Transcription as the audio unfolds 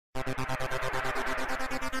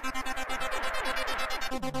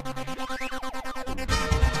Hi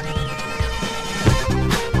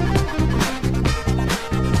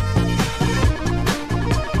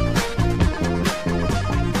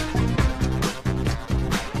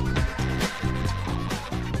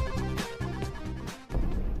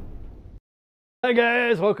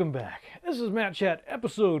guys, welcome back. This is Matt Chat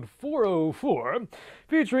episode 404,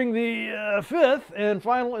 featuring the fifth and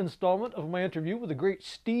final installment of my interview with the great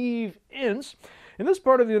Steve Ince. In this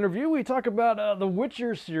part of the interview, we talk about the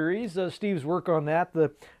Witcher series, Steve's work on that,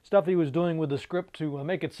 the stuff he was doing with the script to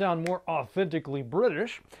make it sound more authentically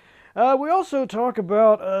British. We also talk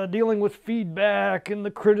about dealing with feedback and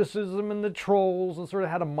the criticism and the trolls and sort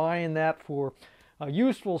of how to mine that for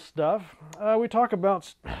useful stuff. We talk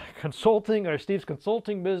about consulting, or Steve's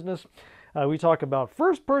consulting business. We talk about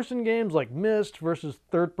first-person games like Myst versus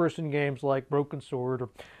third-person games like Broken Sword or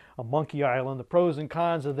Monkey Island, the pros and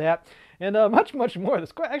cons of that, and much, much more.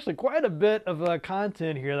 There's actually quite a bit of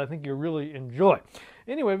content here that I think you'll really enjoy.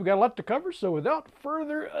 Anyway, we've got a lot to cover, so without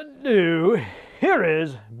further ado, here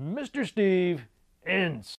is Mr. Steve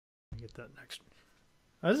Ince. Get that next.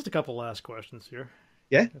 Just a couple last questions here.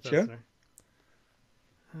 Yeah, sure.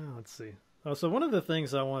 Let's see. So one of the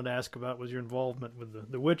things I wanted to ask about was your involvement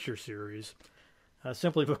with the Witcher series,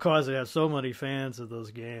 simply because they have so many fans of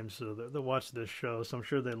those games so that watch this show. So I'm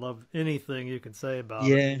sure they love anything you can say about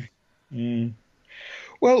it. Yeah.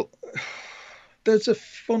 Well, there's a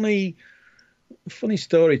funny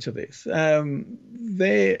story to this.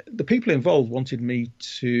 The people involved wanted me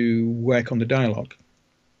to work on the dialogue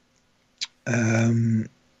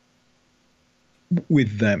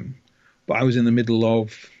with them. But I was in the middle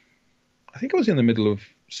of, I think I was in the middle of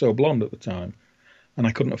So Blonde at the time, and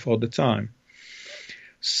I couldn't afford the time.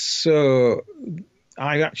 So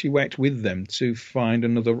I actually worked with them to find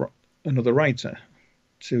another writer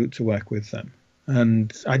to work with them.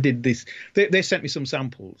 And I did this. They sent me some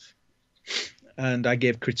samples, and I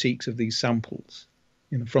gave critiques of these samples,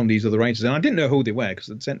 from these other writers. And I didn't know who they were because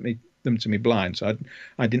they'd sent them to me blind, so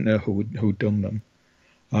I didn't know who'd done them.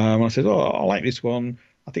 I said, "Oh, I like this one.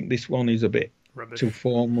 I think this one is a bit Rubbish. Too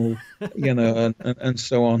formal, and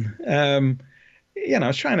so on." I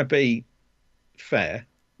was trying to be fair,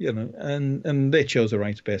 and they chose a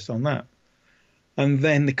writer based on that. And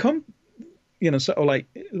then they come, sort of like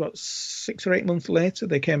about 6 or 8 months later,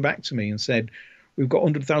 they came back to me and said, "We've got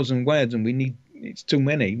 100,000 words, and it's too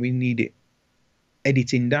many. We need it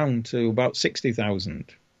editing down to about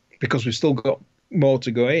 60,000 because we've still got more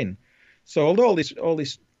to go in." So although all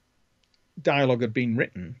this dialogue had been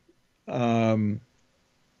written, they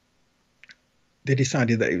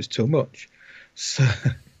decided that it was too much. So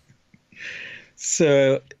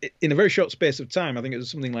in a very short space of time, I think it was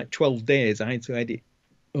something like 12 days, I had to edit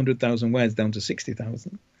 100,000 words down to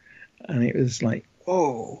 60,000. And it was like,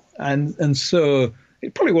 whoa. And so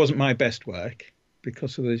it probably wasn't my best work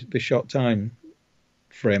because of the short time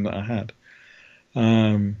frame that I had.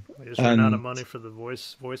 You just ran out of money for the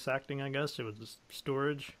voice acting, I guess. It was just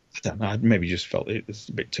storage. I don't know. I maybe just felt it was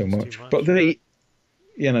a bit too much. But they,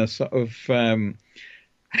 sort of, and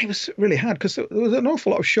it was really hard because there was an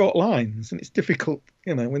awful lot of short lines, and it's difficult,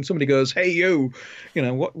 when somebody goes, "Hey, you,"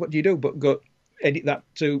 what do you do? But go edit that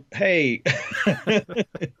to "Hey,"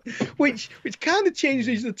 which kind of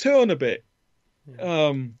changes the tone a bit.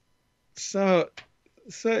 Yeah. So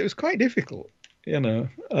it was quite difficult,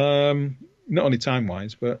 not only time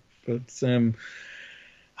wise, but I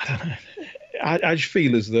don't know. I just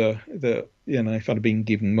feel as though that if I'd have been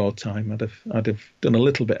given more time, I'd have done a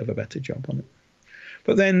little bit of a better job on it.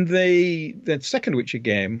 But then the second Witcher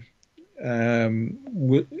game,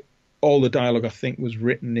 all the dialogue I think was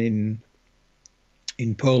written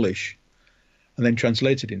in Polish, and then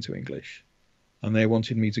translated into English, and they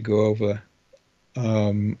wanted me to go over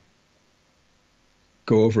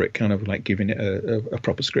it, kind of like giving it a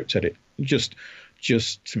proper script edit, just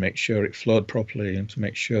to make sure it flowed properly and to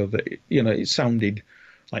make sure that it sounded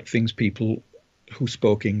like things people who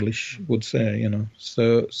spoke English would say,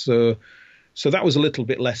 So that was a little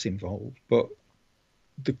bit less involved, but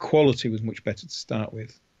the quality was much better to start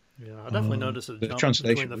with. Yeah, I definitely noticed a jump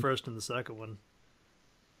between the first and the second one.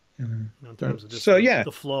 In terms of just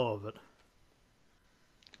the flow of it.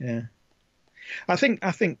 Yeah. I think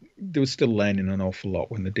they were still learning an awful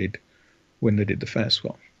lot when they did the first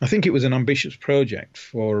one. I think it was an ambitious project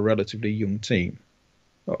for a relatively young team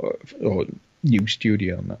or new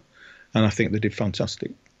studio on that, and I think they did a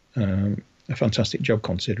fantastic job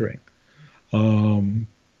considering.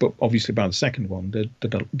 But obviously by the second one,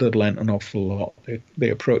 they'd learned an awful lot. They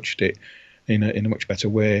approached it in a much better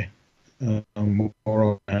way, more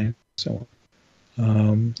organized, so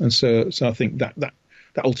on. And so I think that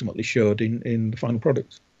that ultimately showed in the final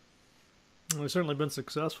product. Well, we've certainly been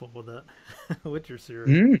successful with that Witcher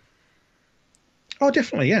series. Mm. Oh,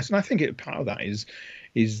 definitely, yes. And I think part of that is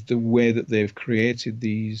the way that they've created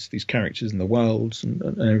these characters and the worlds and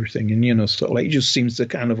everything. And sort of like it just seems to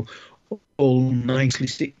kind of all nicely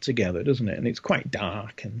stick together, doesn't it? And it's quite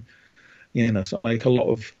dark, and so like I think a lot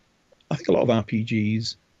of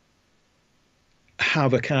RPGs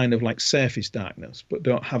have a kind of like surface darkness, but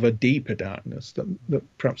don't have a deeper darkness that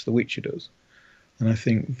perhaps The Witcher does. And I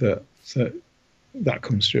think that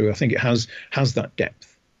comes through. I think it has that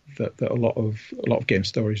depth that a lot of game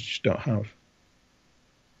stories just don't have.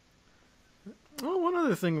 Well, one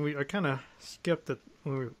other thing I kind of skipped it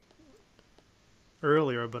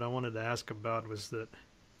earlier, but I wanted to ask about was that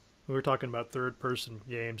we were talking about third-person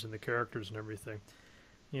games and the characters and everything.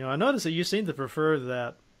 I noticed that you seem to prefer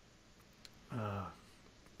that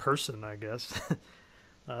person, I guess.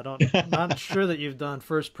 Not sure that you've done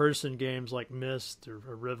first-person games like Myst or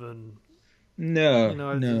Riven. No,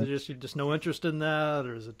 is it you just no interest in that,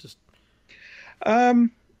 or is it just? I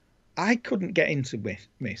couldn't get into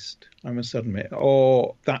Myst, I must admit,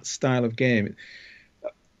 or that style of game.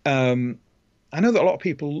 I know that a lot of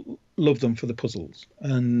people love them for the puzzles,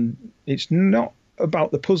 and it's not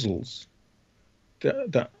about the puzzles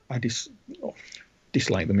that I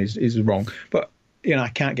dislike them is wrong, but I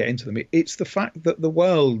can't get into them. It's the fact that the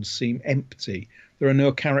worlds seem empty. There are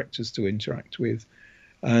no characters to interact with,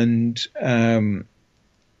 and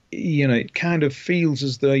it kind of feels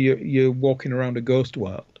as though you're walking around a ghost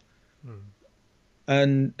world.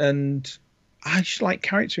 And I just like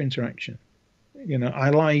character interaction.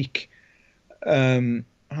 I like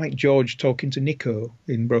George talking to Nico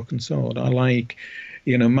in Broken Sword. I like,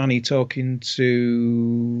 Manny talking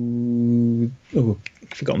to I've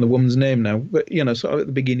forgotten the woman's name now, but sort of at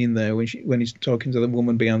the beginning there when he's talking to the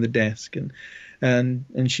woman behind the desk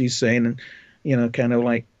and she's saying, kind of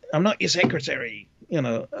like, I'm not your secretary, and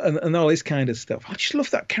all this kind of stuff. I just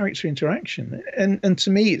love that character interaction, and to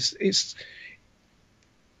me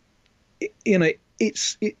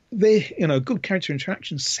good character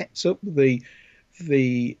interaction sets up the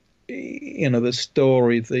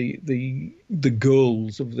story, the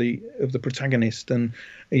goals of the protagonist, and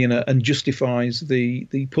justifies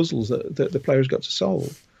the puzzles that the player's got to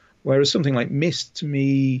solve. Whereas something like Myst to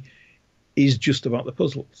me is just about the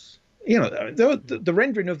puzzles. The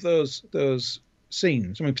rendering of those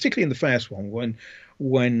scenes. I mean, particularly in the first one when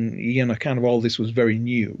kind of all this was very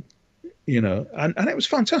new, and it was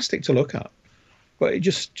fantastic to look at, but it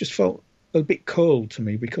just felt a bit cold to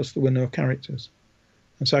me because there were no characters.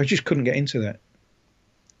 And so I just couldn't get into that.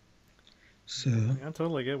 So I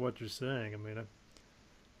totally get what you're saying. I mean, it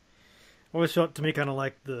always felt to me kind of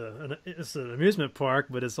like it's an amusement park,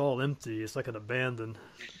 but it's all empty. It's like an abandoned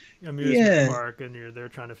amusement park, and you're there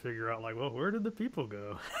trying to figure out, like, well, where did the people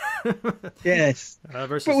go? Yes.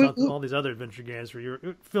 Versus all these other adventure games where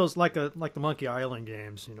it feels like the Monkey Island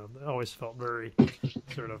games. They always felt very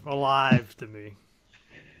sort of alive to me.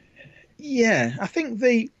 Yeah, I think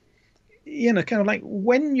kind of like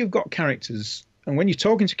when you've got characters and when you're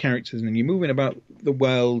talking to characters and you're moving about the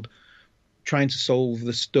world, trying to solve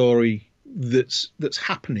the story that's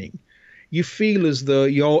happening, you feel as though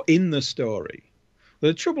you're in the story.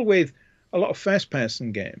 The trouble with a lot of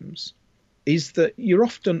first-person games is that you're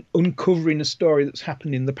often uncovering a story that's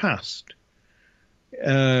happened in the past.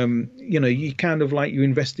 You kind of like you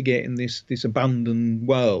investigate in this abandoned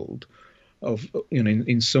world of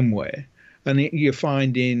in some way, and you're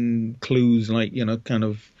finding clues like kind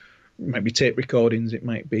of it might be tape recordings, it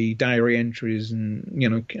might be diary entries,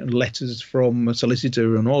 and letters from a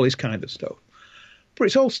solicitor and all this kind of stuff. But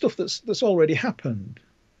it's all stuff that's already happened.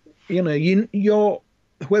 You're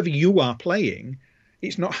whoever you are playing,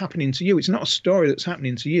 it's not happening to you. It's not a story that's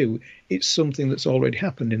happening to you. It's something that's already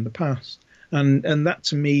happened in the past, and that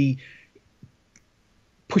to me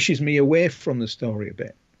pushes me away from the story a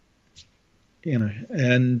bit.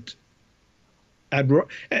 And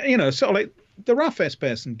sort of like there are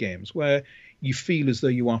first-person games where you feel as though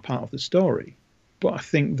you are part of the story, but I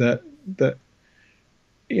think that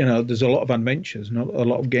there's a lot of adventures and a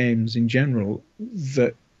lot of games in general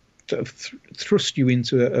that thrust you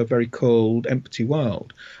into a very cold, empty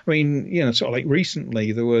world. I mean, sort of like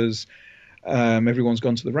recently there was Everyone's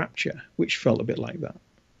Gone to the Rapture, which felt a bit like that.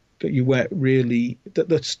 That you weren't really that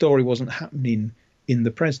the story wasn't happening in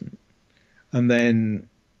the present. And then,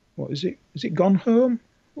 what is it? Is it Gone Home?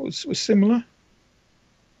 Was similar?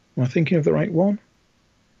 Am I thinking of the right one?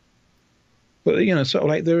 But sort of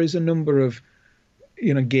like there is a number of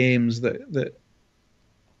games that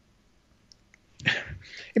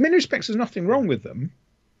in many respects there's nothing wrong with them,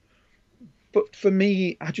 but for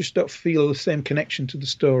me, I just don't feel the same connection to the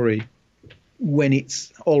story when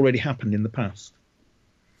it's already happened in the past.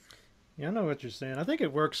 Yeah, I know what you're saying. I think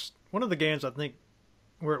it works. One of the games I think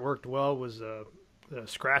where it worked well was the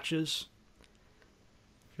Scratches.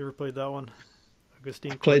 Have you ever played that one?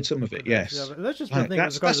 Augustine I played some of it, yes. Yeah, but that's just the thing.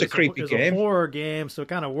 That's a creepy game. It's a horror game, so it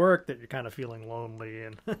kind of worked that you're kind of feeling lonely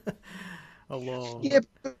and alone. Yeah,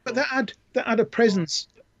 but that had a presence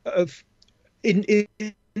of in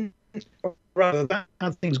rather that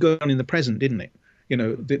had things going on in the present, didn't it? You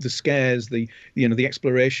know, the scares, the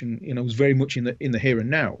exploration, was very much in the here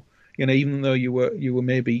and now. Even though you were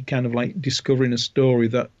maybe kind of like discovering a story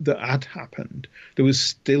that had happened, there was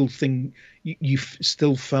still you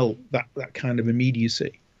still felt that kind of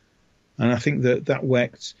immediacy, and I think that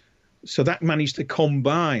worked. So that managed to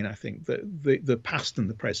combine, I think, the past and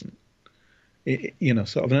the present.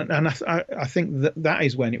 Sort of, and I think that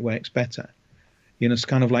is when it works better. It's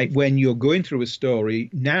kind of like when you're going through a story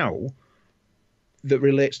now that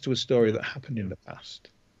relates to a story that happened in the past.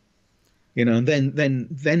 And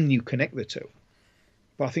then you connect the two.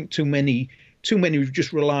 But I think too many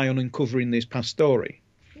just rely on uncovering this past story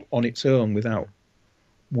on its own without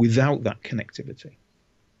that connectivity.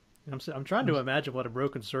 I'm trying to imagine what a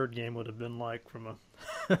Broken Sword game would have been like from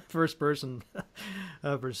a first-person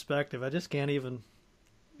perspective. I just can't even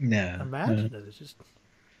imagine it. It's just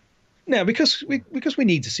because we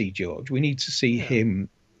need to see George. We need to see him,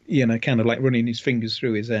 kind of like running his fingers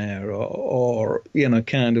through his hair, or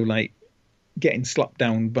kind of like getting slapped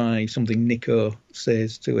down by something Nico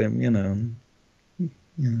says to him.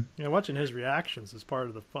 Watching his reactions is part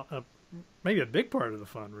of the fun, maybe a big part of the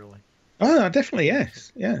fun, really. Oh, definitely,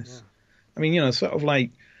 yes. Yeah. I mean, sort of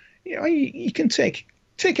like, you can take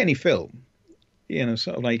any film,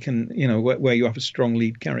 sort of like, where you have a strong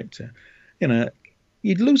lead character,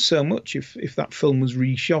 you'd lose so much if that film was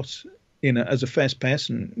reshot, as a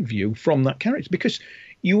first-person view from that character, because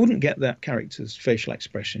you wouldn't get that character's facial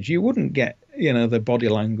expressions, you wouldn't get, the body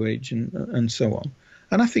language and so on.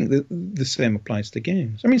 And I think that the same applies to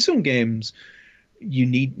games. I mean, some games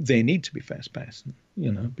they need to be first person,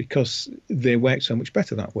 because they work so much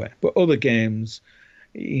better that way. But other games,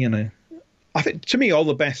 I think to me all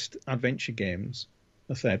the best adventure games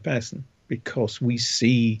are third person, because we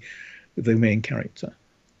see the main character,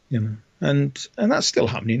 and that's still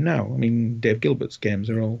happening now. I mean, Dave Gilbert's games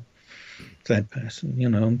are all third person,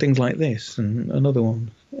 and things like this and another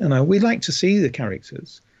one. We like to see the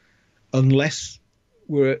characters, unless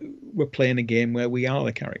we're playing a game where we are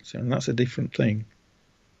the character, and that's a different thing.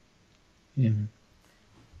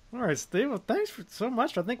 All right, Steve. Well, thanks so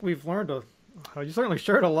much. I think we've learned you certainly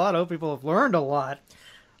shared a lot. I hope people have learned a lot.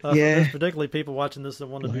 From this, particularly people watching this that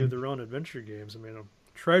want to do their own adventure games. I mean, a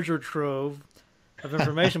treasure trove of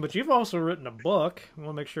information. But you've also written a book. I want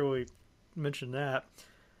to make sure we mention that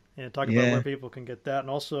and talk about where people can get that. And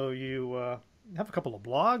also, you have a couple of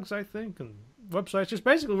blogs, I think, and websites. Just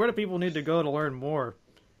basically, where do people need to go to learn more?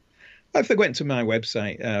 If they went to my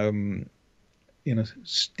website,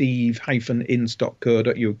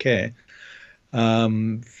 steve-ince.co.uk,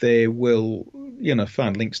 they will,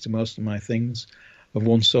 find links to most of my things of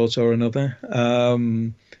one sort or another.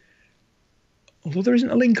 Although there isn't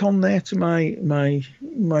a link on there to my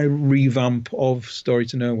revamp of Story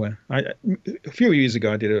to Nowhere. A few years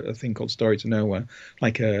ago, I did a thing called Story to Nowhere,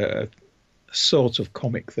 like a sort of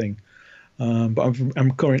comic thing. But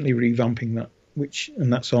I'm currently revamping that,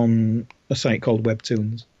 and that's on a site called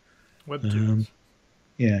Webtoons. Webtoons.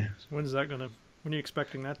 Yeah. When are you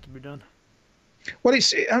expecting that to be done? Well,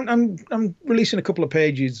 I'm releasing a couple of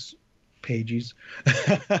pages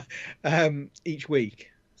each week.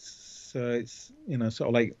 So it's, sort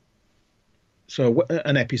of like, so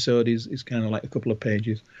an episode is kind of like a couple of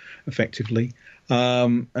pages, effectively.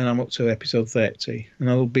 And I'm up to episode 30, and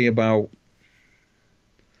that'll be about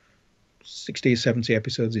 60 or 70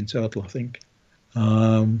 episodes in total, I think.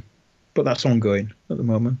 But that's ongoing at the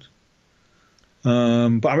moment.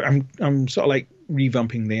 But I'm sort of like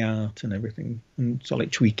revamping the art and everything, and sort of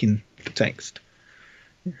like tweaking the text.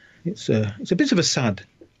 It's a bit of a sad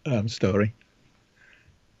story,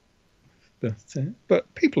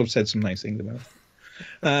 but people have said some nice things about it.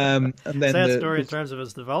 And then sad story in terms of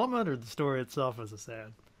its development, or the story itself is a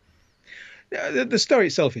sad. The story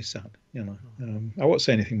itself is sad. I won't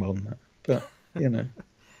say anything more than that. But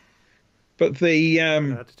but the I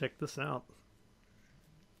have to check this out.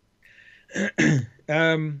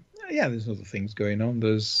 There's other things going on.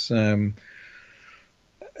 There's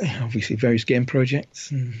obviously various game projects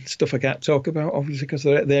and stuff I can't talk about, obviously, because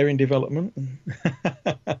they're in development.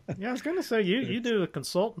 Yeah, I was going to say you do a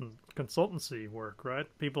consultancy work, right?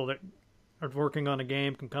 People that are working on a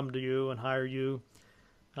game can come to you and hire you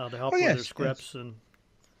to help Oh, with yes, their scripts and.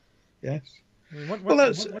 Yes. I mean, Well,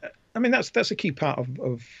 that's a key part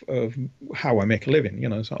of how I make a living. You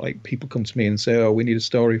know, it's not like people come to me and say, "Oh, we need a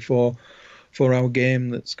story for our game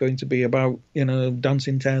that's going to be about, you know,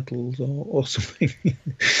 dancing turtles or something."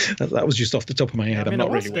 That was just off the top of my head. I mean, I'm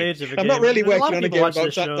not really working on a game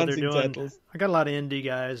about dancing turtles. I got a lot of indie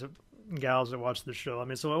guys and gals that watch the show. I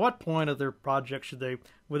mean, so at what point of their project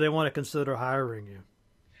would they want to consider hiring you?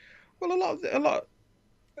 Well, a lot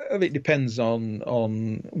of it depends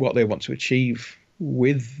on what they want to achieve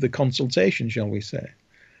with the consultation, shall we say.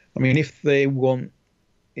 I mean, if they want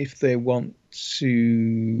to,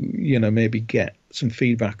 you know, maybe get some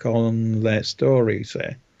feedback on their story,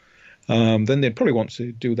 say, then they'd probably want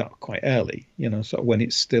to do that quite early, you know, sort of when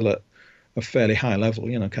it's still at a fairly high level,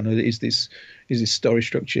 you know, kind of is this story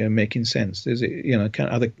structure making sense? Is it, you know,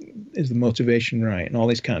 is the motivation right and all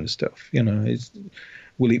this kind of stuff, you know,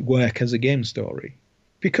 will it work as a game story?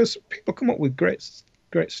 Because people come up with great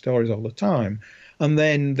stories all the time, and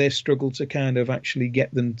then they struggle to kind of actually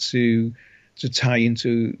get them to tie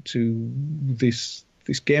into this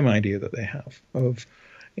game idea that they have of,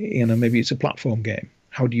 you know, maybe it's a platform game.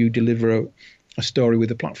 How do you deliver a story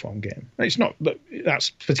with a platform game? It's not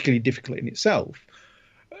that's particularly difficult in itself,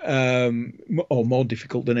 or more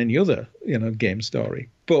difficult than any other, you know, game story.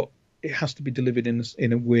 But it has to be delivered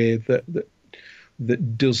in a way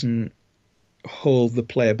that doesn't hold the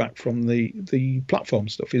player back from the platform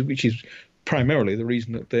stuff, which is primarily the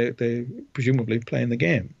reason that they're presumably playing the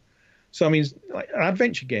game. So, I mean, like, an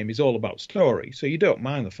adventure game is all about story, so you don't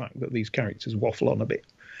mind the fact that these characters waffle on a bit.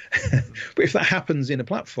 But if that happens in a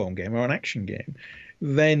platform game or an action game,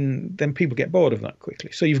 then people get bored of that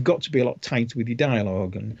quickly. So you've got to be a lot tighter with your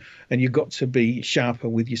dialogue, and you've got to be sharper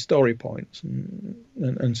with your story points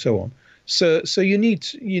and so on. So you need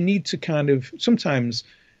to kind of sometimes,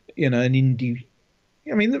 you know, an indie.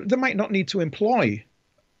 I mean, they might not need to employ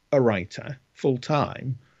a writer full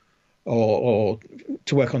time or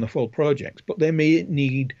to work on the full project, but they may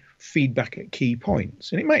need feedback at key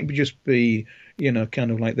points, and it might just be, you know, kind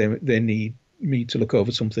of like they need me to look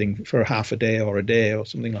over something for half a day or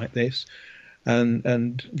something like this,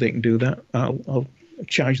 and they can do that. I'll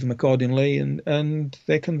charge them accordingly, and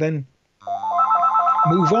they can then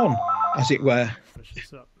move on, as it were.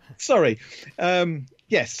 Sorry.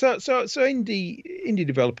 Yes. So indie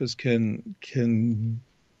developers can,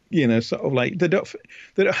 you know, sort of like they don't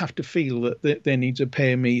have to feel that they need to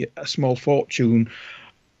pay me a small fortune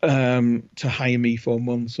to hire me for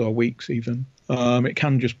months or weeks even. It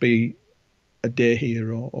can just be a day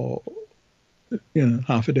here or you know,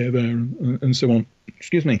 half a day there and so on.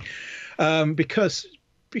 Excuse me. Because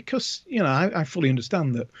you know, I fully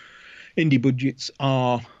understand that indie budgets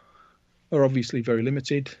are obviously very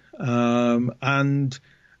limited, and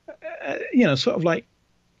you know, sort of like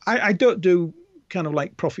I don't do kind of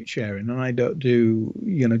like profit sharing, and I don't do,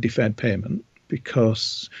 you know, deferred payment,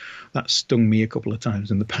 because that's stung me a couple of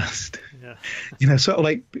times in the past. Yeah. You know, sort of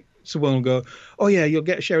like someone will go, "Oh yeah, you'll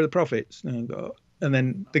get a share of the profits," and I'll go, and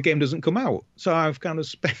then the game doesn't come out, so I've kind of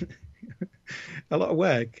spent a lot of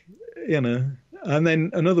work, you know. And then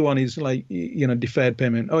another one is like, you know, deferred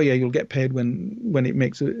payment. Oh yeah, you'll get paid when it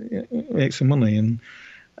makes some money, and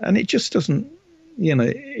it just doesn't, you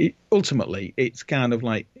know. Ultimately, it's kind of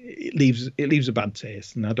like it leaves a bad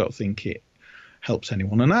taste, and I don't think it helps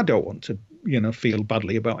anyone. And I don't want to, you know, feel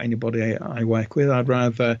badly about anybody I work with. I'd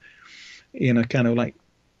rather, you know, kind of like,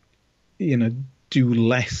 you know, do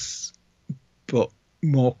less but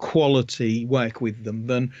more quality work with them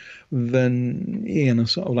than you know,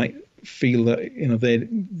 sort of like feel that, you know, they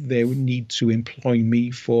need to employ me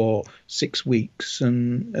for 6 weeks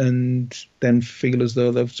and then feel as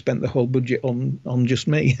though they've spent the whole budget on just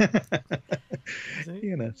me.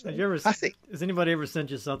 You know, so has anybody ever sent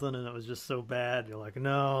you something and it was just so bad you're like,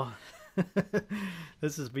 no,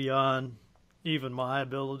 this is beyond even my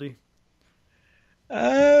ability?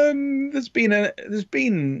 There's been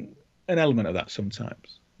an element of that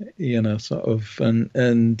sometimes, you know, sort of,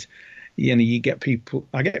 and you know,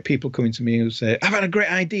 I get people coming to me who say, "I've had a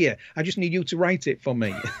great idea. I just need you to write it for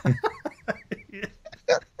me."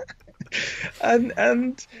 and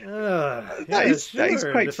that is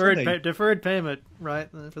quite funny. Deferred payment, right,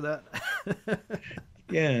 for that.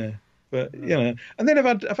 Yeah, but you know, and then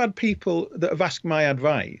I've had people that have asked my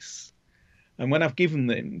advice, and when I've given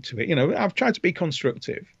them to it, you know, I've tried to be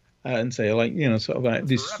constructive and say, like, you know, sort of like,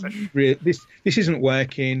 this isn't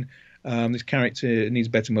working. This character needs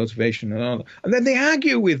better motivation, and then they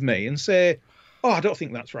argue with me and say, oh, I don't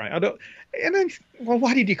think that's right. I don't. And then, well,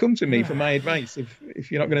 why did you come to me for my advice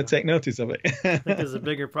if you're not going Yeah. to take notice of it? I think it's a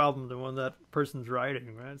bigger problem than when that person's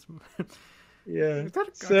writing, right? Yeah. It kind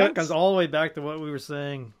So of goes all the way back to what we were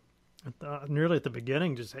saying nearly at the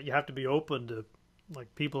beginning. Just you have to be open to,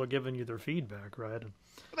 like, people are giving you their feedback, right? And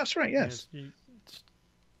that's right. Yes. it's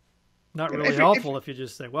not And really helpful if you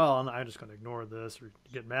just say, well, I'm just going to ignore this or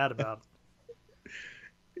get mad about it.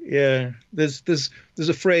 Yeah. There's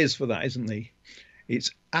a phrase for that, isn't there?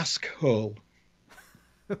 It's ask hole.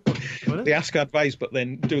 What They ask advice, but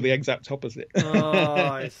then do the exact opposite. Oh,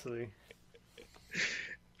 I see.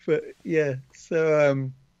 But yeah, so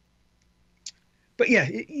but yeah,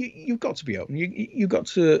 you've got to be open. You've got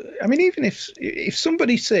to. I mean, even if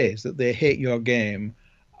somebody says that they hate your game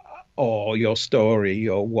or your story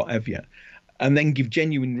or whatever, and then give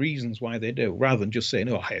genuine reasons why they do, rather than just saying,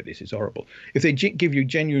 "Oh, I hate this, it's horrible." If they give you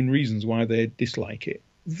genuine reasons why they dislike it,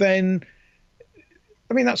 then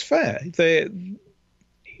I mean that's fair.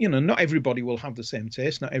 Not everybody will have the same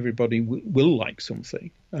taste. Not everybody will like something.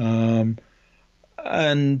 And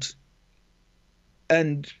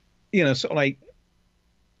sort of like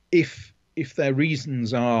if their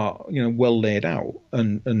reasons are well laid out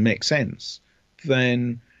and make sense,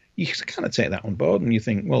 then you kind of take that on board and you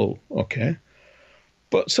think, well, okay.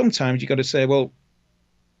 But sometimes you got to say, well,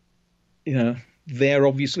 they're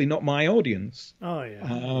obviously not my audience. Oh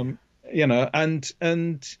yeah.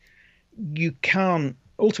 And you can't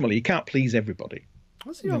please everybody.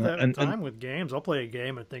 I see all that time with games. I'll play a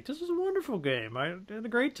game and think, this is a wonderful game. I had a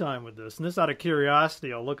great time with this. And this out of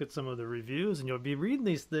curiosity, I'll look at some of the reviews and you'll be reading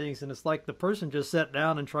these things and it's like the person just sat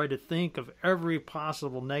down and tried to think of every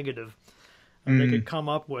possible negative they could come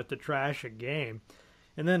up with to trash a game.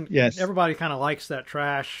 And then everybody kind of likes that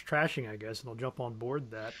trashing, I guess, and they'll jump on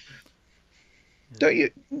board that. Do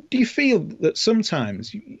you feel that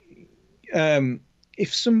sometimes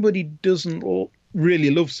if somebody doesn't really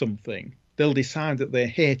love something, they'll decide that they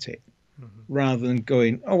hate it rather than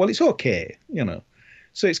going, oh, well, it's okay,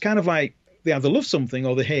 So it's kind of like they either love something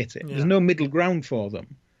or they hate it. Yeah. There's no middle ground for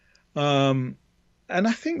them. And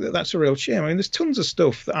I think that that's a real shame. I mean, there's tons of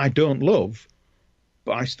stuff that I don't love,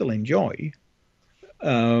 but I still enjoy.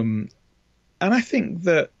 And I think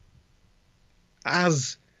that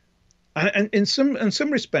and in some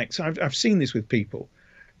respects, I've seen this with people,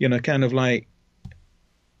 kind of like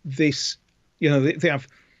this, they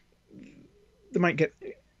might get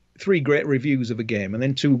 3 great reviews of a game and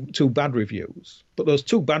then two bad reviews, but those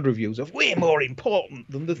 2 bad reviews are way more important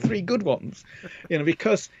than the 3 good ones,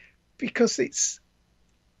 because it's,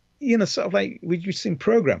 sort of like we just in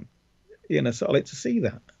program, sort of like to see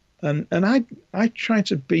that. And I try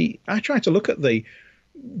to look at the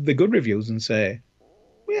good reviews and say,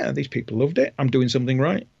 yeah, these people loved it. I'm doing something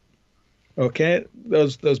right. Okay,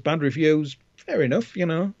 those bad reviews, fair enough.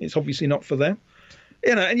 It's obviously not for them.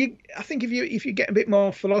 And I think if you get a bit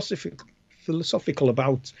more philosophical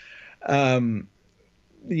about,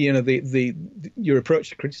 your approach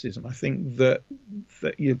to criticism, I think that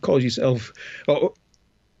you cause yourself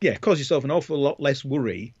an awful lot less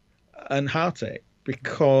worry and heartache,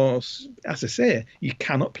 because, as I say, you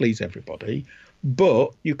cannot please everybody,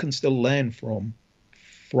 but you can still learn from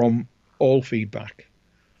all feedback.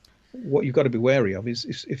 What you've got to be wary of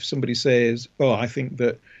is if somebody says, "Oh, I think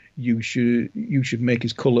that you should make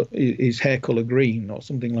his hair color green," or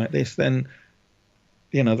something like this, then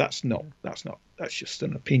that's just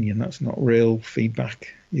an opinion. That's not real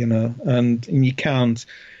feedback. And you can't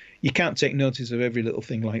take notice of every little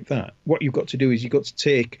thing like that. What you've got to do is you've got to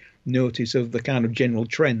take notice of the kind of general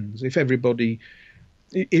trends. If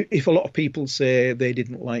a lot of people say they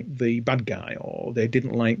didn't like the bad guy or they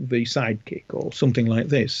didn't like the sidekick or something like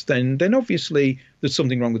this, then obviously there's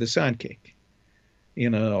something wrong with the sidekick,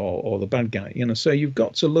 or the bad guy, So you've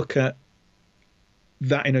got to look at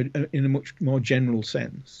that in a much more general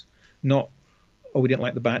sense, not, oh, we didn't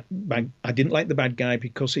like the I didn't like the bad guy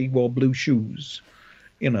because he wore blue shoes,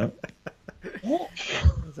 What?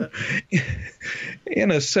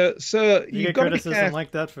 So you get criticism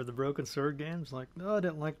like that for the Broken Sword games, like, no, I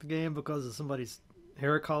didn't like the game because of somebody's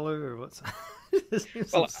hair color or what's. It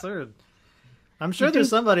seems absurd. I'm sure there's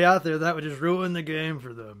somebody out there that would just ruin the game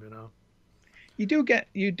for them, You do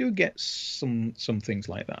get some things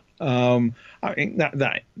like that. I think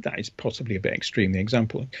that is possibly a bit extreme, the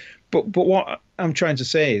example. But what I'm trying to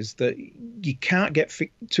say is that you can't get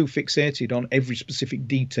too fixated on every specific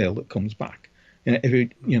detail that comes back.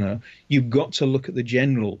 You've got to look at the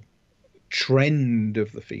general trend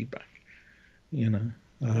of the feedback. I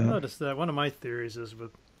noticed that one of my theories is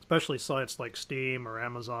with especially sites like Steam or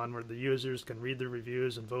Amazon, where the users can read the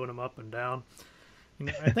reviews and vote them up and down.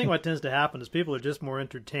 I think what tends to happen is people are just more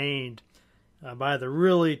entertained by the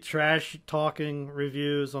really trash talking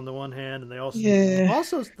reviews on the one hand, and they also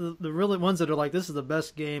the really ones that are like, this is the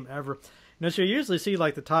best game ever. So you usually see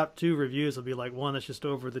like the top 2 reviews will be like one that's just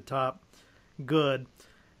over the top good,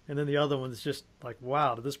 and then the other one's just like,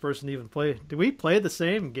 wow, did this person even play? Did we play the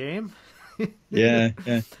same game? Yeah.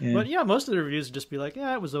 But yeah, most of the reviews would just be like,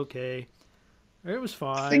 yeah, it was okay, or it was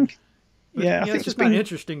fine. I think it's just not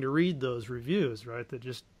interesting to read those reviews, right?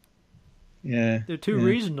 They're too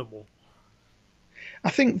reasonable. I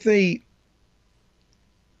think there's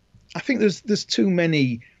too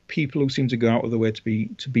many people who seem to go out of the way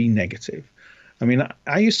to be negative. I mean,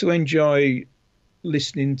 I used to enjoy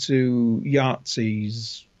listening to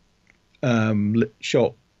Yahtzee's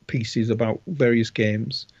short pieces about various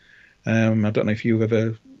games. I don't know if you've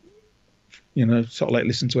ever, sort of like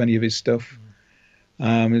listened to any of his stuff.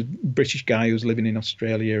 A British guy who's living in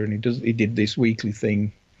Australia, and he did this weekly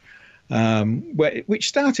thing, which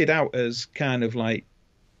started out as kind of like,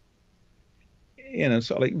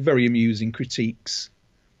 sort of like very amusing critiques.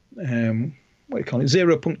 What do you call it?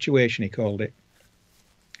 Zero punctuation, he called it.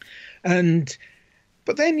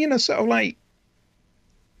 But then, sort of like,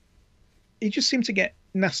 it just seemed to get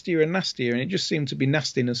nastier and nastier, and it just seemed to be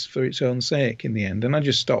nastiness for its own sake in the end. And I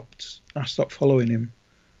stopped following him.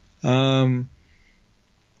 Sort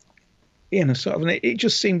of, and it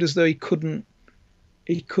just seemed as though he couldn't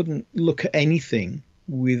look at anything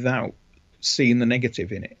without seeing the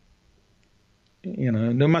negative in it.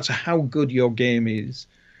 No matter how good your game is,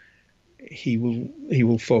 he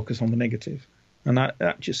will focus on the negative, and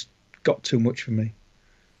that just got too much for me.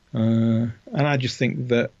 And I just think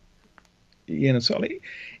that, sort of like,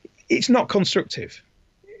 it's not constructive.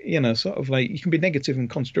 Sort of like, you can be negative and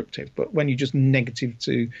constructive, but when you're just negative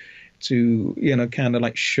to kind of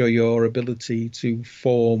like show your ability to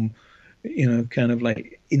form, kind of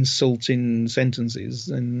like insulting sentences,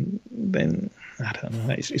 and then I don't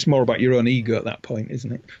know. It's more about your own ego at that point,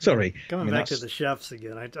 isn't it? Sorry. Coming back to the chefs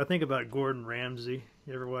again, I think about Gordon Ramsay.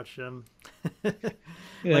 You ever watch them?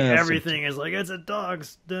 Everything is like, it's a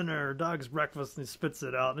dog's dinner, dog's breakfast, and he spits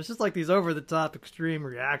it out. And it's just like these over-the-top extreme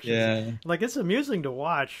reactions. Yeah. Like, it's amusing to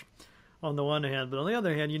watch on the one hand, but on the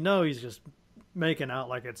other hand, he's just making out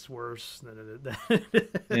like it's worse than it.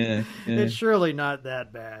 It's surely not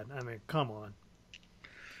that bad. I mean, come on.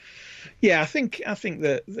 Yeah, I think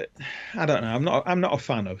that I don't know. I'm not a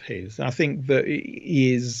fan of his. I think that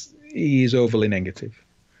he is overly negative.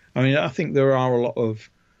 I mean, I think there are a lot of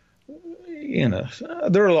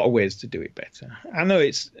ways to do it better. I know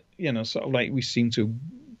it's sort of like we seem to have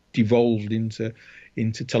devolved into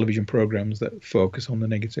television programs that focus on the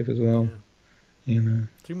negative as well. Yeah.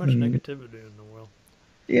 Too much negativity in the world.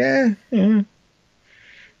 Yeah.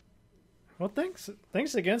 Well, thanks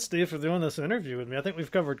again, Steve, for doing this interview with me. I think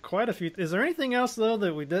we've covered quite a few. Is there anything else, though,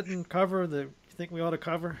 that we didn't cover that you think we ought to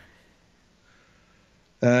cover?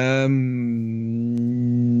 No.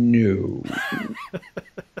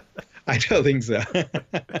 I don't think so.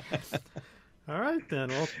 All right, then.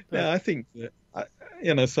 Well, I think that,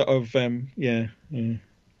 sort of, yeah.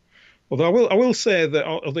 Although I will say that,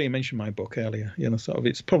 although you mentioned my book earlier, sort of,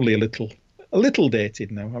 it's probably a little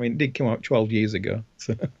dated now. I mean, it did come out 12 years ago,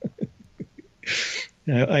 so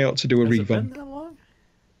I ought to do a revamp. Has it been that long?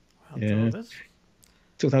 Wow, yeah.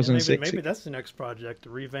 2006. Maybe that's the next project,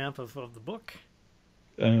 a revamp of the book.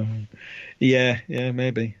 Yeah,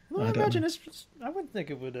 maybe. Well, I imagine I wouldn't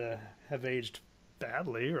think it would have aged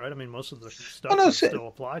badly, right? I mean, most of the stuff would still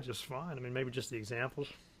apply just fine. I mean, maybe just the examples.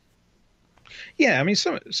 Yeah, I mean,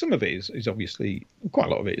 some of it is obviously, quite a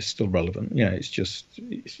lot of it is still relevant. Yeah, it's just,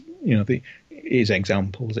 it is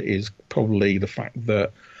examples. It is probably the fact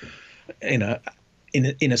that, in a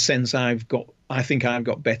sense, I think I've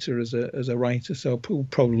got better as a writer, so I'll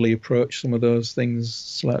probably approach some of those things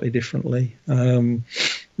slightly differently.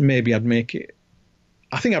 Maybe I'd make it.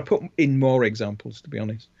 I think I put in more examples, to be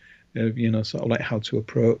honest. Sort of like how to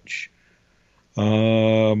approach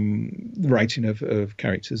writing of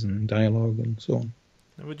characters and dialogue and so on.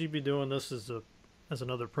 And would you be doing this as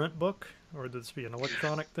another print book, or would this be an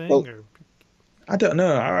electronic thing? Well, I don't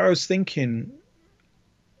know. I was thinking.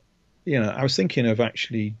 I was thinking of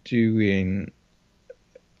actually doing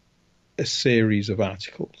a series of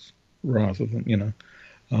articles rather than,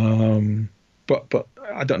 but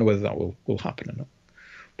I don't know whether that will happen or not.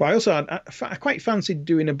 But I also I quite fancied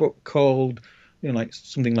doing a book called, like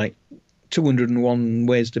something like 201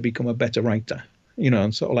 Ways to Become a Better Writer,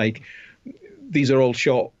 and sort of like, these are all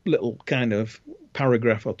short little kind of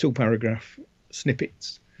paragraph or 2-paragraph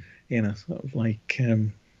snippets, sort of like,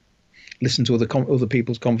 listen to other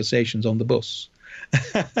people's conversations on the bus.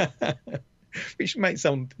 which might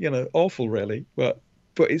sound, awful, really, but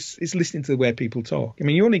it's listening to the way people talk. I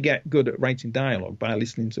mean, you only get good at writing dialogue by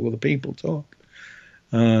listening to other people talk.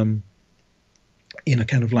 Kind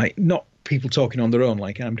of like not people talking on their own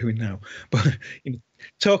like I'm doing now, but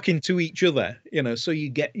talking to each other. So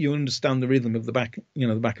you understand the rhythm of the back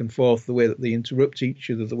and forth, the way that they interrupt each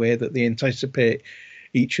other, the way that they anticipate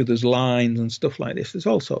each other's lines and stuff like this. There's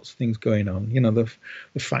all sorts of things going on.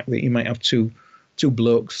 The fact that you might have two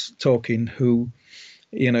blokes talking who,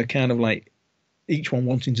 kind of like each one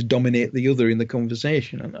wanting to dominate the other in the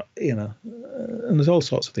conversation, and and there's all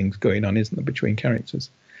sorts of things going on, isn't there, between characters.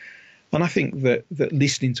 And I think that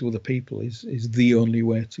listening to other people is the only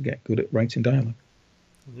way to get good at writing dialogue.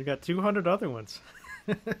 You got 200 other ones.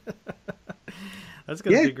 That's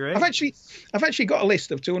going to be great. I've actually got a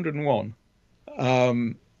list of 201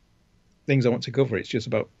 things I want to cover. It's just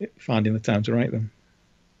about finding the time to write them.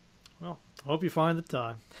 Well, I hope you find the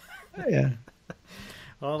time. Yeah.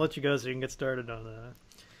 I'll let you go so you can get started on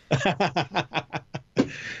that.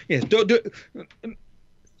 Yes, don't do.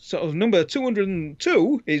 Sort of number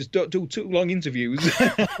 202 is don't do too long interviews.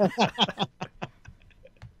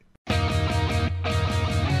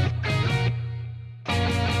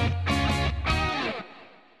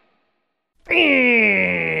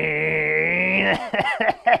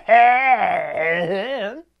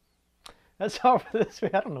 That's all for this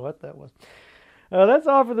week. I don't know what that was. That's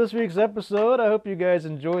all for this week's episode. I hope you guys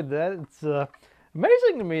enjoyed that. It's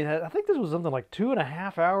amazing to me that I think this was something like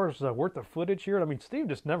 2.5 hours worth of footage here. I mean, Steve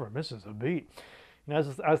just never misses a beat. I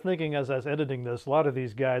was thinking as I was editing this, a lot of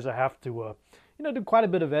these guys I have to, do quite a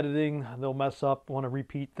bit of editing. They'll mess up, want to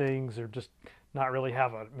repeat things, or just not really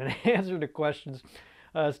have an answer to questions.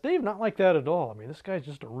 Steve, not like that at all. I mean, this guy's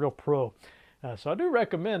just a real pro. So I do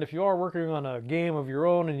recommend, if you are working on a game of your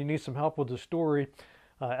own and you need some help with the story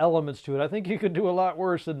elements to it, I think you could do a lot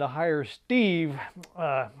worse than to hire Steve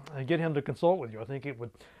and get him to consult with you. I think it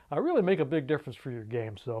would really make a big difference for your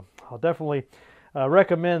game. So I'll definitely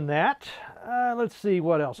recommend that. Let's see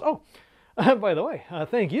what else. Oh, by the way,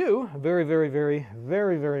 thank you very, very, very,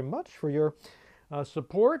 very, very much for your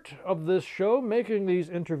support of this show, making these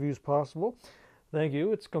interviews possible. Thank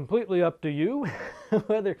you. It's completely up to you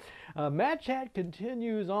whether Matt Chat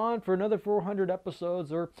continues on for another 400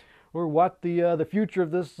 episodes or what the future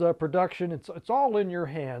of this production. It's all in your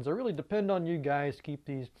hands. I really depend on you guys to keep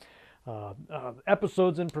these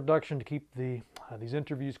episodes in production, to keep these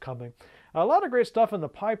interviews coming. A lot of great stuff in the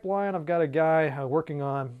pipeline. I've got a guy working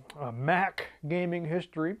on Mac gaming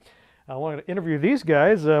history. I wanted to interview these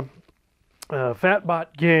guys, Fatbot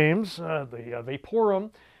Games, the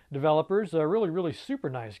Vaporum developers, really, really super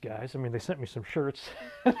nice guys. I mean, they sent me some shirts,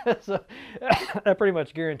 so that pretty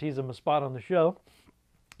much guarantees them a spot on the show.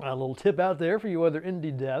 A little tip out there for you other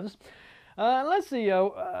indie devs. Let's see,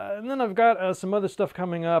 and then I've got some other stuff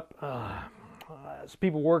coming up.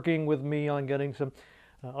 People working with me on getting some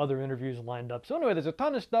other interviews lined up. So anyway, there's a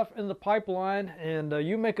ton of stuff in the pipeline, and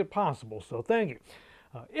you make it possible, so thank you.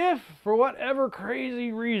 If, for whatever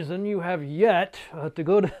crazy reason, you have yet to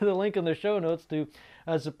go to the link in the show notes to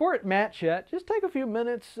support Matt Chat, just take a few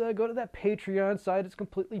minutes, go to that Patreon site. It's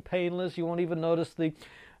completely painless. You won't even notice the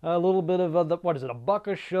little bit of, a buck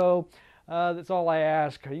a show. That's all I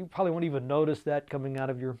ask. You probably won't even notice that coming out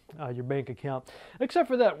of your bank account, except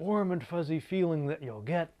for that warm and fuzzy feeling that you'll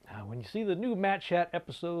get when you see the new Matt Chat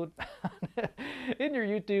episode in your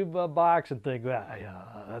YouTube box and think,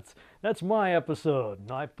 that's my episode.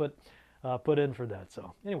 And I put in for that.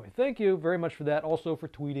 So anyway, thank you very much for that. Also for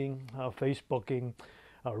tweeting, Facebooking,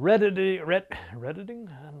 Redditing.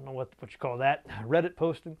 I don't know what you call that. Reddit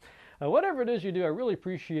posting. Whatever it is you do, I really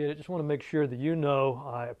appreciate it. Just want to make sure that you know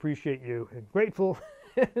I appreciate you and grateful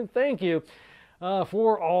and thank you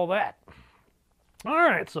for all that. All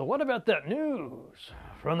right, so what about that news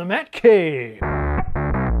from the Matt Cave?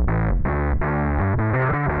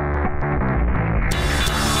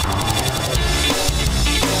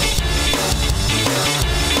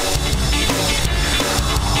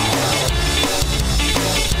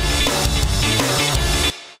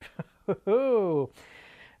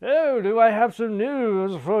 Oh, do I have some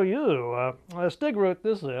news for you? Stig wrote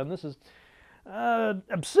this in. This is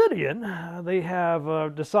Obsidian. They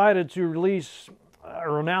have decided to release,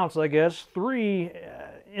 or announce, I guess, 3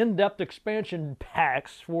 in-depth expansion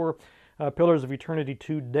packs for Pillars of Eternity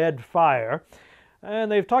 2 Dead Fire.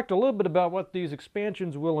 And they've talked a little bit about what these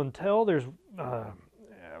expansions will entail. There's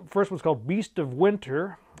first one's called Beast of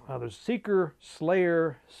Winter. There's Seeker,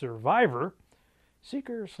 Slayer, Survivor.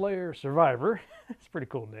 Seeker, Slayer, Survivor. It's a pretty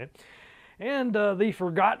cool name. And The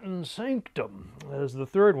Forgotten Sanctum is the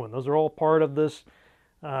third one. Those are all part of this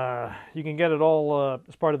You can get it all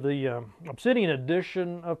as part of the Obsidian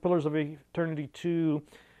edition of Pillars of Eternity 2,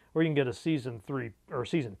 or you can get a Season 3 or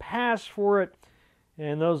Season Pass for it.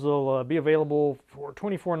 And those will be available for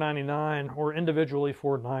 $24.99 or individually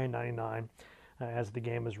for $9.99 as the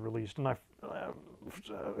game is released. And I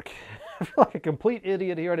feel like a complete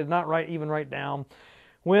idiot here. I did not even write down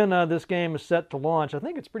when this game is set to launch. I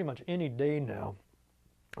think it's pretty much any day now.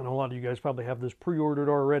 I know a lot of you guys probably have this pre-ordered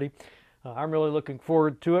already. I'm really looking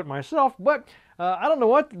forward to it myself, but I don't know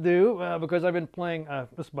what to do because I've been playing,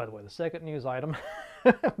 this is, by the way, the second news item.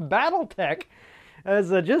 Battletech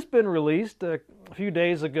has just been released a few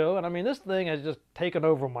days ago, and I mean, this thing has just taken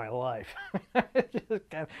over my life.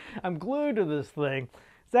 I'm glued to this thing.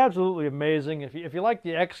 It's absolutely amazing. If you like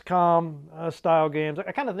the XCOM style games,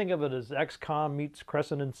 I kind of think of it as XCOM meets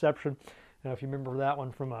Crescent Inception. If you remember that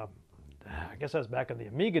one from, I guess that's back in the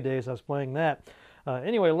Amiga days, I was playing that.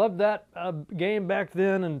 Anyway, loved that game back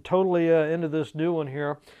then and totally into this new one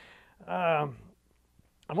here. I'm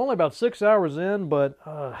only about 6 hours in, but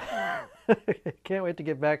can't wait to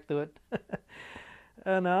get back to it.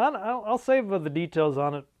 And I'll save the details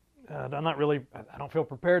on it. I don't feel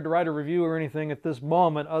prepared to write a review or anything at this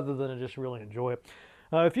moment other than to just really enjoy it.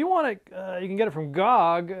 If you want it, you can get it from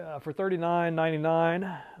GOG for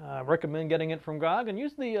 $39.99. I recommend getting it from GOG, and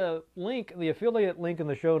use the link, the affiliate link in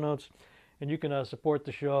the show notes, and you can support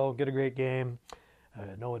the show, get a great game,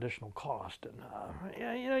 no additional cost. And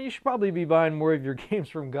yeah, you know, you should probably be buying more of your games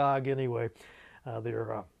from GOG anyway. There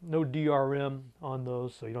are no DRM on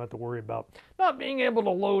those, so you don't have to worry about not being able to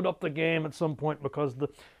load up the game at some point because the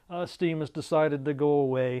Steam has decided to go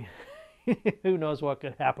away. Who knows what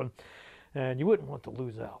could happen, and you wouldn't want to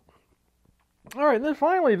lose out. All right, and then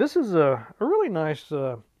finally, this is a really nice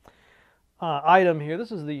item here.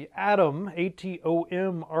 This is the Atom,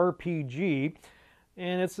 A-T-O-M RPG,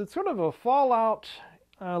 and it's sort of a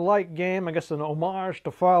Fallout-like game, I guess an homage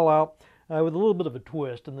to Fallout, with a little bit of a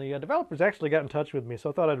twist. And the developers actually got in touch with me, so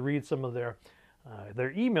I thought I'd read some of their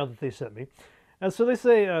email that they sent me. And so they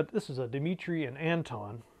say, this is Dimitri and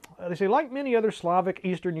Anton. They say, like many other Slavic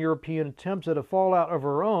Eastern European attempts at a Fallout of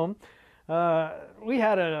our own, we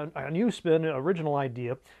had a new spin, an original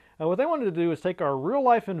idea. What they wanted to do is take our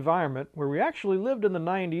real-life environment, where we actually lived in the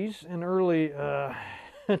 90s and early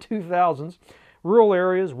 2000s, rural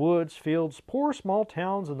areas, woods, fields, poor small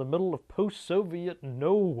towns in the middle of post-Soviet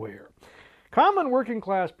nowhere. Common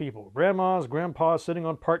working-class people, grandmas, grandpas sitting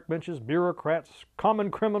on park benches, bureaucrats,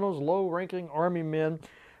 common criminals, low-ranking army men,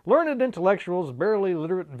 learned intellectuals, barely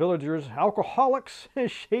literate villagers, alcoholics,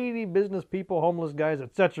 shady business people, homeless guys,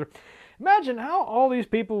 etc. Imagine how all these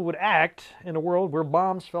people would act in a world where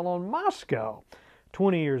bombs fell on Moscow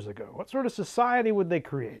 20 years ago. What sort of society would they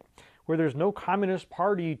create? Where there's no communist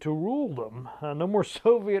party to rule them, no more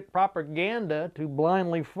Soviet propaganda to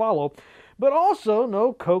blindly follow, but also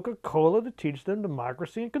no Coca-Cola to teach them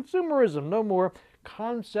democracy and consumerism, no more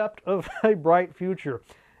concept of a bright future,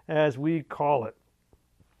 as we call it.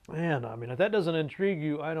 And I mean, if that doesn't intrigue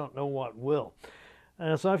you, I don't know what will.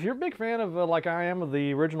 So if you're a big fan of, like I am, of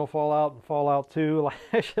the original Fallout and Fallout 2,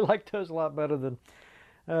 I actually like those a lot better than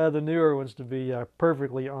the newer ones, to be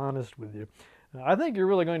perfectly honest with you. I think you're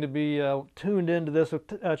really going to be tuned into this. So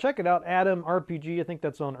check it out, Atom RPG. I think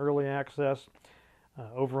that's on early access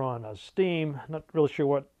over on Steam. Not really sure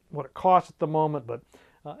what it costs at the moment, but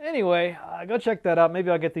anyway, go check that out. Maybe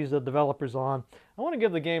I'll get these developers on. I want to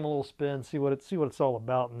give the game a little spin, see what it's all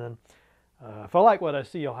about, and then if I like what I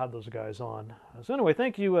see, I'll have those guys on. So anyway,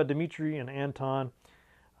 thank you, Dimitri and Anton,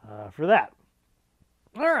 for that.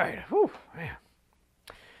 All right, whew, man.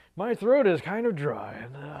 My throat is kind of dry,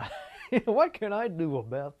 and what can I do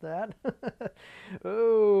about that?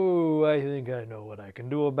 Oh, I think I know what I can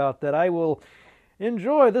do about that. I will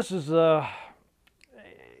enjoy. This is,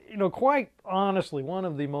 you know, quite honestly, one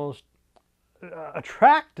of the most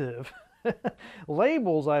attractive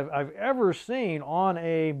labels I've ever seen on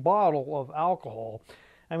a bottle of alcohol.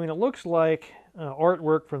 I mean, it looks like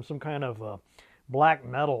artwork from some kind of black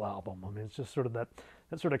metal album. I mean, it's just sort of that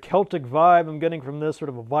sort of Celtic vibe I'm getting from this, sort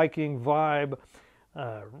of a Viking vibe.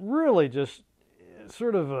 Really just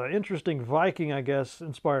sort of interesting Viking, I guess,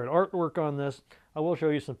 inspired artwork on this. I will show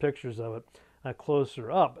you some pictures of it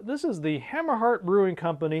closer up. This is the Hammerheart Brewing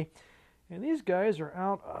Company, and these guys are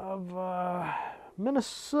out of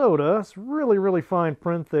Minnesota. It's really, really fine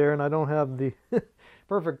print there, and I don't have the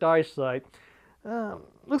perfect eyesight.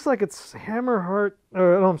 Looks like it's Hammerheart,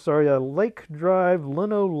 no, I'm sorry, Lake Drive,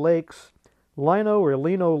 Lino Lakes,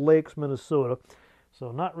 Minnesota.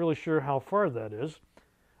 So not really sure how far that is.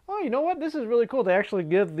 Oh, you know what? This is really cool. They actually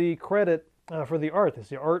give the credit for the art. It's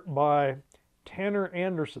the art by Tanner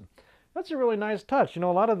Anderson. That's a really nice touch. You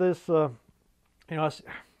know, a lot of this, I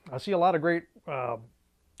see a lot of great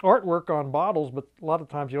artwork on bottles, but a lot of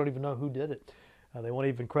times you don't even know who did it. They won't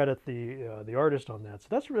even credit the artist on that. So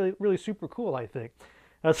that's really super cool, I think.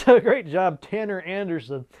 That's a great job, Tanner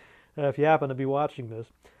Anderson, if you happen to be watching this.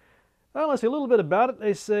 Well, let's see a little bit about it.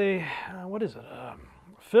 They say, what is it?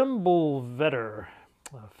 Fimbulvetter.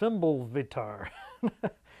 Fimbulvitar.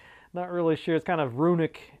 Not really sure. It's kind of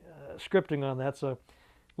runic scripting on that. So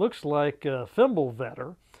looks like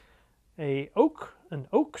Fimbulvetter, an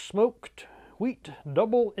oak smoked wheat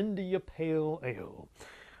double India Pale Ale.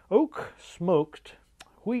 Oak smoked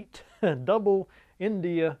wheat double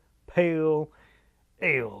India Pale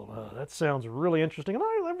Ale. That sounds really interesting. And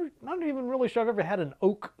I'm not even really sure I've ever had an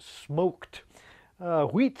oak smoked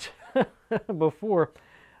wheat before.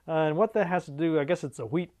 And what that has to do, I guess it's a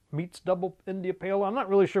wheat meets double India Pale Ale. I'm not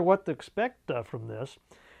really sure what to expect from this.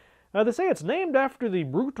 They say it's named after the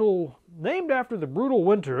brutal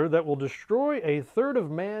winter that will destroy a third of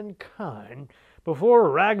mankind before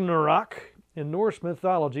Ragnarok in Norse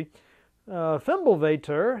mythology.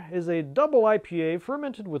 Fimbulvetter is a double IPA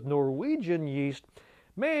fermented with Norwegian yeast,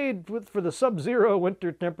 made for the sub-zero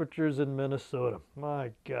winter temperatures in Minnesota.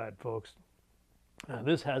 My God, folks.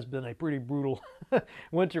 This has been a pretty brutal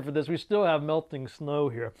winter for this. We still have melting snow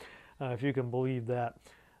here, if you can believe that.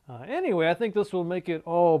 Anyway, I think this will make it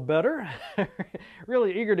all better.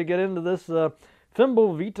 Really eager to get into this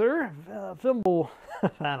Fimbulvetter.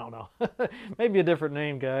 I don't know. Maybe a different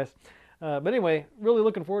name, guys. But anyway, really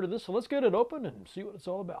looking forward to this. So let's get it open and see what it's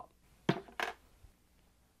all about.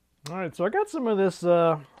 All right, so I got some of this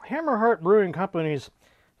Hammerheart Brewing Company's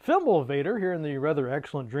Fimbulvetter here in the rather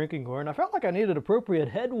excellent drinking horn. I felt like I needed appropriate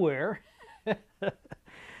headwear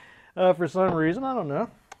for some reason. I don't know.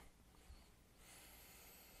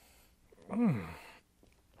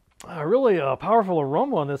 Really a powerful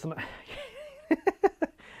aroma on this. And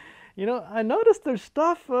you know, I noticed there's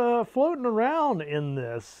stuff floating around in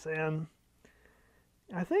this, and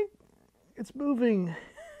I think it's moving.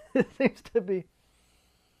 It seems to be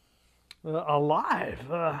alive.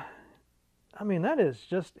 I mean, that is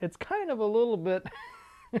just, it's kind of a little bit,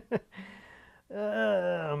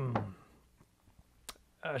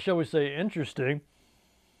 shall we say, interesting.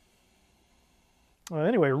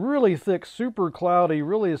 Anyway, really thick, super cloudy,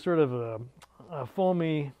 really sort of a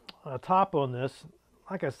foamy top on this.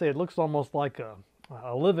 Like I say, it looks almost like a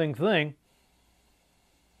living thing.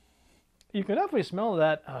 You can definitely smell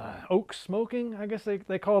that oak smoking, I guess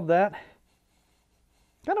they called that.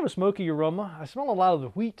 Kind of a smoky aroma. I smell a lot of the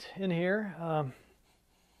wheat in here.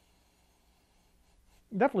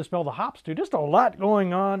 Definitely smell the hops too. Just a lot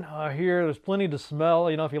going on here. There's plenty to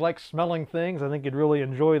smell. You know, if you like smelling things, I think you'd really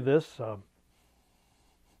enjoy this. You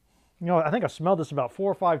know, I think I smelled this about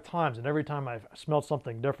 4 or 5 times, and every time I've smelled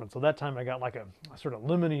something different. So that time I got like a sort of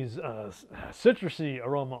lemony, citrusy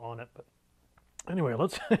aroma on it. But anyway,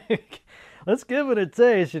 let's let's give it a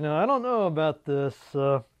taste. You know, I don't know about this.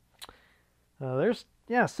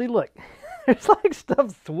 Yeah, see, look, there's like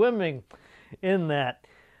stuff swimming in that.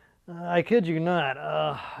 I kid you not.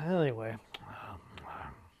 Anyway,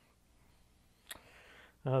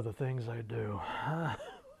 the things I do.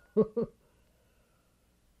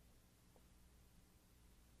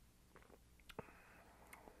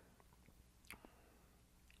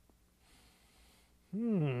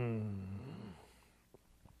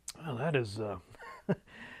 Well, that is,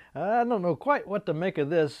 I don't know quite what to make of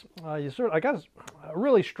this. I got a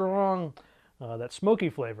really strong, that smoky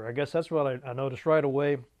flavor. I guess that's what I noticed right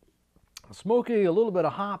away. Smoky, a little bit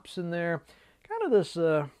of hops in there. Kind of this,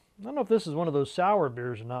 I don't know if this is one of those sour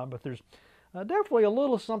beers or not, but there's definitely a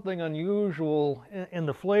little something unusual in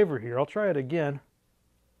the flavor here. I'll try it again.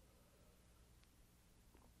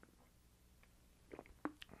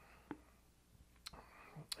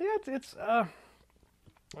 Yeah, it's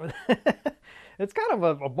it's kind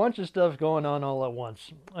of a bunch of stuff going on all at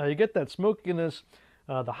once. You get that smokiness,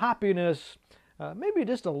 the hoppiness, maybe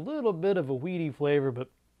just a little bit of a weedy flavor, but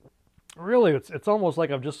really it's almost like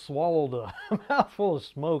I've just swallowed a mouthful of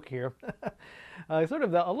smoke here. Sort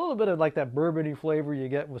of a little bit of like that bourbony flavor you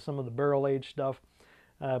get with some of the barrel-aged stuff.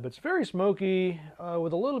 But it's very smoky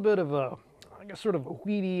with a little bit of a, I guess, sort of a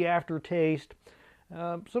weedy aftertaste.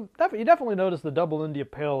 So you definitely notice the double India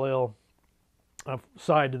Pale Ale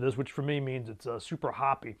side to this, which for me means it's super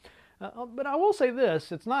hoppy. But I will say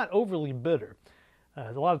this, it's not overly bitter.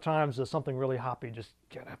 A lot of times something really hoppy just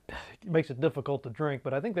kind of makes it difficult to drink,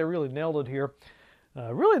 but I think they really nailed it here.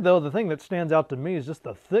 Really, though, the thing that stands out to me is just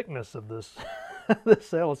the thickness of this,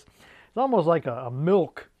 this ale. It's almost like a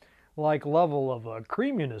milk-like level of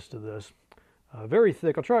creaminess to this. Very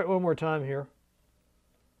thick. I'll try it one more time here.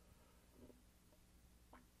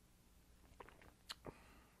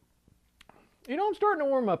 You know, I'm starting to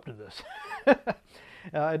warm up to this.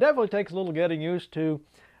 It definitely takes a little getting used to.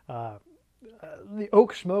 The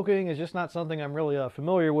oak smoking is just not something I'm really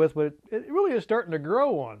familiar with, but it really is starting to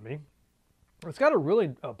grow on me. It's got a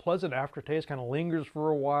really pleasant aftertaste, kind of lingers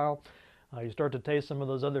for a while. You start to taste some of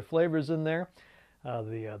those other flavors in there.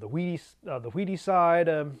 The wheaty side.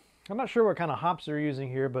 I'm not sure what kind of hops they're using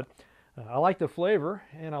here, but I like the flavor,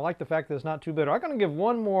 and I like the fact that it's not too bitter. I'm going to give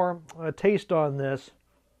one more taste on this.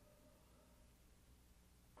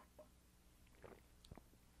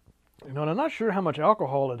 You know, and I'm not sure how much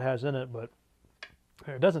alcohol it has in it, but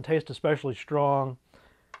it doesn't taste especially strong.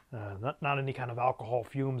 Not any kind of alcohol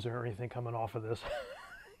fumes or anything coming off of this.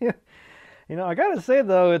 You know, I gotta say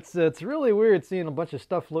though, it's really weird seeing a bunch of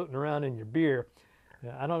stuff floating around in your beer.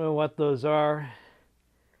 I don't know what those are.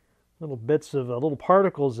 Little bits of little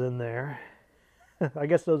particles in there. I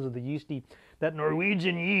guess those are the that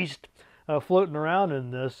Norwegian yeast floating around in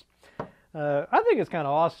this. I think it's kind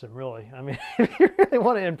of awesome, really. I mean, if you really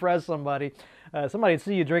want to impress somebody, somebody'd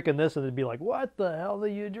see you drinking this and they'd be like, "What the hell are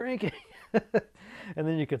you drinking?" And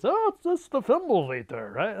then you could say, "Oh, it's the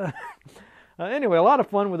Fimbulvator, right?" Anyway, a lot of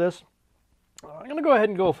fun with this. I'm going to go ahead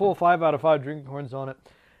and go a full 5 out of 5 drinking horns on it.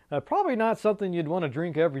 Probably not something you'd want to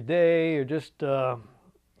drink every day or just,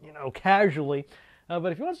 you know, casually.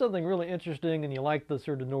 But if you want something really interesting and you like the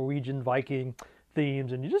sort of Norwegian Viking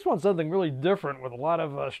themes and you just want something really different with a lot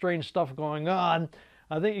of strange stuff going on,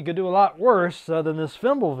 I think you could do a lot worse than this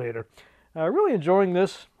Fimbulvator. Really enjoying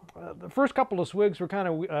this. The first couple of swigs were kind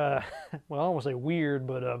of, well, I don't want to say weird,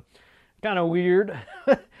 but kind of weird.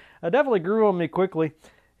 It definitely grew on me quickly,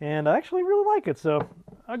 and I actually really like it. So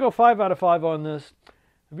I'll go 5 out of 5 on this.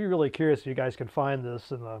 I'd be really curious if you guys can find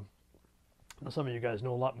this, and some of you guys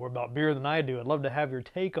know a lot more about beer than I do. I'd love to have your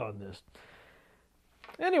take on this.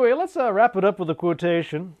 Anyway, let's wrap it up with a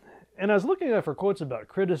quotation. And I was looking for quotes about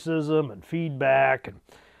criticism and feedback, and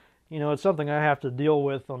you know, it's something I have to deal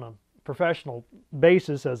with on a professional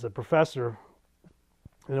basis as a professor.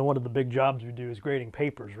 You know, one of the big jobs we do is grading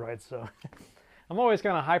papers, right? So I'm always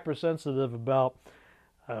kind of hypersensitive about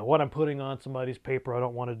what I'm putting on somebody's paper. I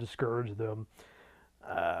don't want to discourage them.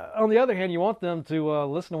 On the other hand, you want them to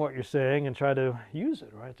listen to what you're saying and try to use it,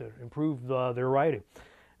 right, to improve their writing.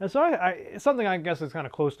 And so it's something I guess is kind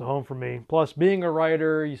of close to home for me. Plus, being a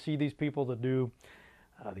writer, you see these people that do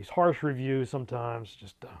these harsh reviews sometimes,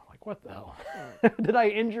 just like, what the hell? Did I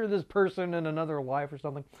injure this person in another life or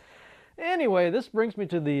something? Anyway, this brings me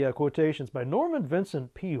to the quotations by Norman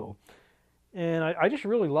Vincent Peale. And I just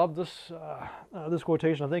really love this this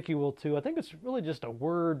quotation. I think you will too. I think it's really just a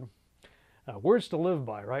word, words to live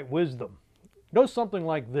by, right? Wisdom. It goes something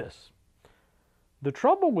like this. The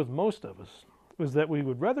trouble with most of us was that we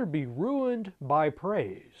would rather be ruined by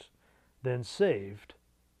praise than saved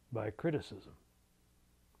by criticism.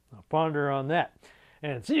 I'll ponder on that.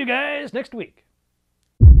 And see you guys next week.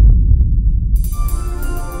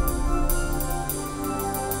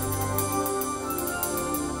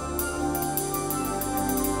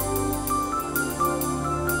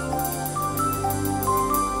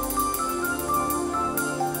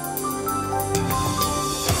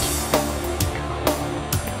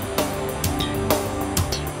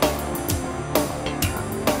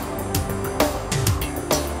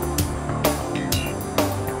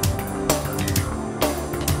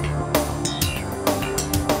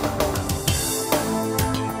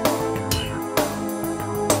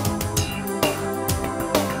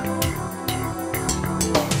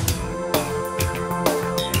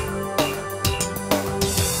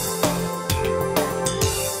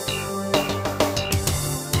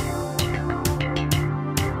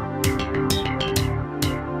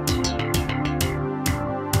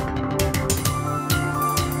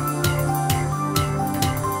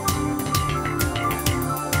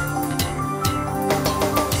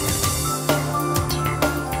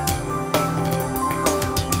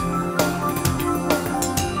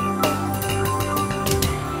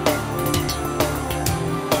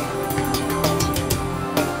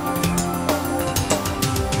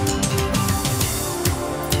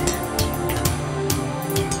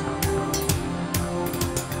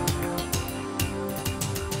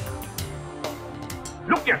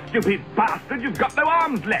 You stupid bastard, you've got no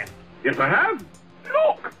arms left. Yes, I have.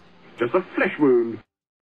 Look! Just a flesh wound.